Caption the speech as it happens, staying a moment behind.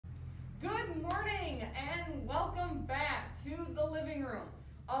Good morning and welcome back to the living room.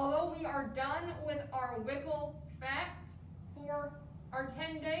 Although we are done with our Wickle facts for our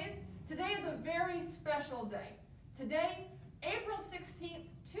 10 days, today is a very special day. Today, April 16th,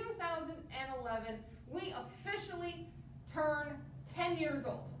 2011, we officially turn 10 years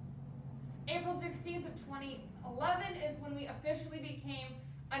old. April 16th of 2011 is when we officially became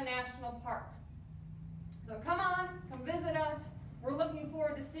a national park. So come on, come visit us. We're looking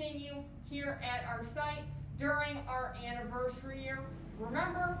forward to seeing you here at our site during our anniversary year.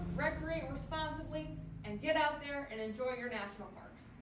 Remember, recreate responsibly and get out there and enjoy your national park.